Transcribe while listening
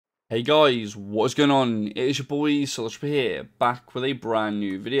Hey guys, what's going on? It is your boy Solitary here, back with a brand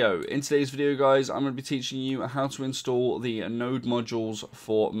new video. In today's video guys, I'm going to be teaching you how to install the node modules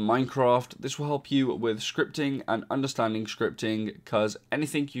for Minecraft. This will help you with scripting and understanding scripting, because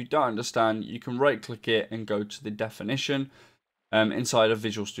anything you don't understand, you can right click it and go to the definition inside of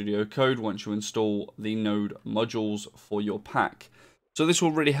Visual Studio Code once you install the node modules for your pack. So this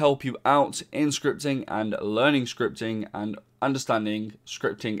will really help you out in scripting and learning scripting and understanding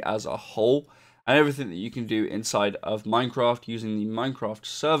scripting as a whole, and everything that you can do inside of Minecraft using the Minecraft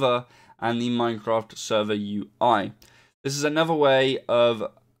server and the Minecraft server UI. This is another way of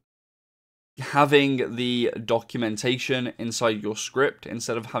having the documentation inside your script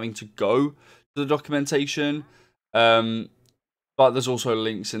instead of having to go to the documentation. But there's also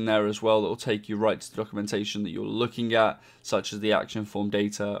links in there as well that will take you right to the documentation that you're looking at, such as the action form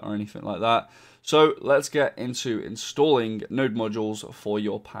data or anything like that. So let's get into installing node modules for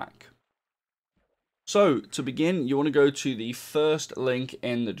your pack. So to begin, you want to go to the first link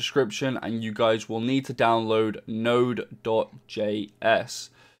in the description and you guys will need to download node.js.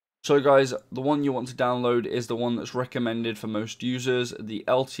 So guys, the one you want to download is the one that's recommended for most users, the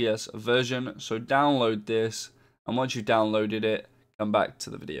LTS version. So download this, and once you've downloaded it, come back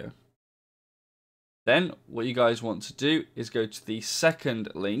to the video. Then what you guys want to do is go to the second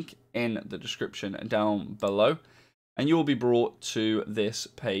link in the description down below, and you will be brought to this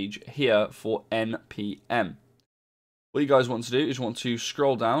page here for npm. What you guys want to do is you want to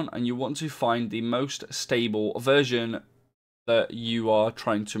scroll down and you want to find the most stable version that you are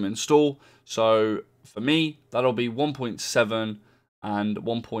trying to install. So for me, that'll be 1.7 and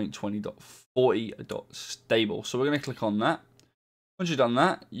 1.20.40.stable. So we're going to click on that. Once you've done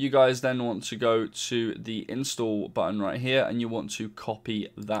that, you guys then want to go to the install button right here and you want to copy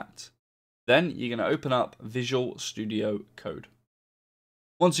that. Then you're going to open up Visual Studio Code.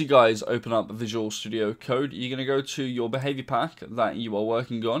 Once you guys open up Visual Studio Code, you're going to go to your behavior pack that you are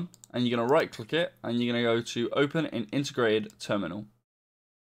working on and you're going to right click it and you're going to go to open an integrated terminal.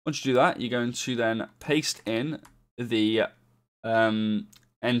 Once you do that, you're going to then paste in the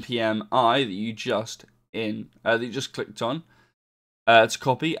npm I that you just clicked on to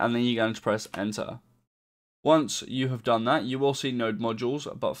copy, and then you're going to press enter. Once you have done that, you will see node modules,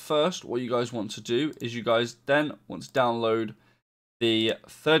 but first what you guys want to do is you guys then want to download the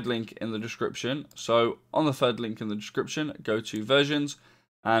third link in the description. So on the third link in the description, go to versions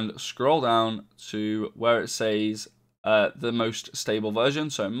and scroll down to where it says the most stable version.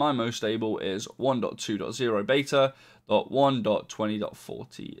 So my most stable is 1.2.0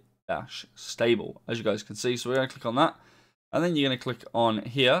 beta.1.20.40-stable, as you guys can see. So we're going to click on that, and then you're going to click on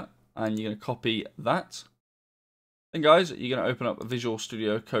here and you're going to copy that. Then guys, you're going to open up Visual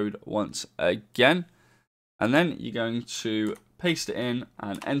Studio Code once again, and then you're going to paste it in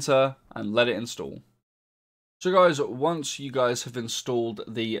and enter and let it install. So guys, once you guys have installed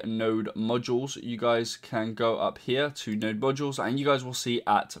the node modules, you guys can go up here to node modules and you guys will see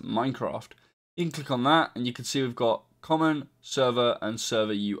at Minecraft. You can click on that and you can see we've got common, server and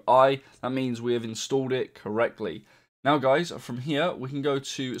server UI. That means we have installed it correctly. Now guys, from here we can go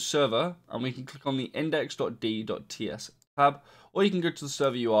to server and we can click on the index.d.ts tab, or you can go to the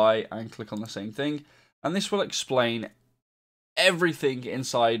server UI and click on the same thing, and this will explain everything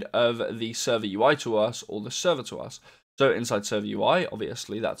inside of the server UI to us, or the server to us. So inside server UI,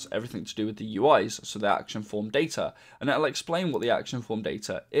 obviously that's everything to do with the UIs, so the action form data, and it'll explain what the action form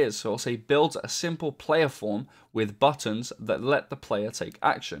data is. So I'll say builds a simple player form with buttons that let the player take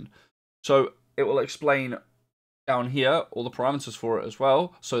action. So it will explain down here all the parameters for it as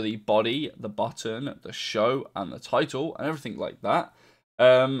well, so the body, the button, the show and the title and everything like that.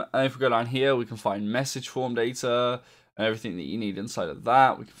 And if we go down here, we can find message form data and everything that you need inside of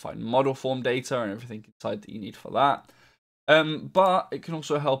that. We can find model form data and everything inside that you need for that. But it can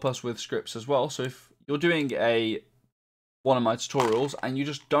also help us with scripts as well. So if you're doing one of my tutorials and you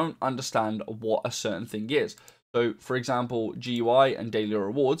just don't understand what a certain thing is, so for example, GUI and daily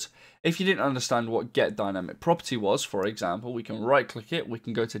rewards, if you didn't understand what get dynamic property was, for example, we can right click it, we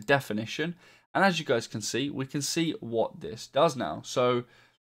can go to definition, and as you guys can see, we can see what this does now. So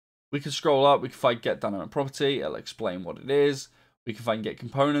we can scroll up, we can find get dynamic property, it'll explain what it is. We can find get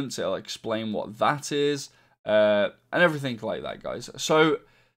components, it'll explain what that is, and everything like that, guys. So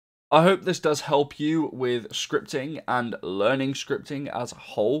I hope this does help you with scripting and learning scripting as a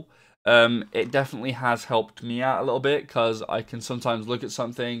whole. It definitely has helped me out a little bit, because I can sometimes look at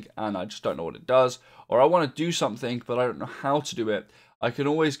something and I just don't know what it does, or I want to do something but I don't know how to do it. I can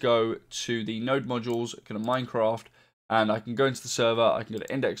always go to the node modules, go to Minecraft, and I can go into the server, I can go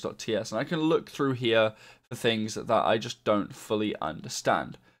to index.ts, and I can look through here for things that I just don't fully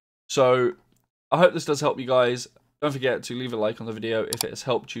understand. So I hope this does help you guys. Don't forget to leave a like on the video if it has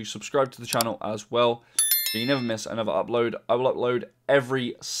helped you. Subscribe to the channel as well, so you never miss another upload. I will upload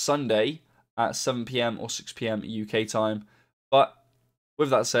every Sunday at 7 PM or 6 PM UK time. But with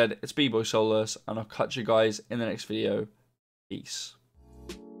that said, it's B-Boy Solus, and I'll catch you guys in the next video. Peace.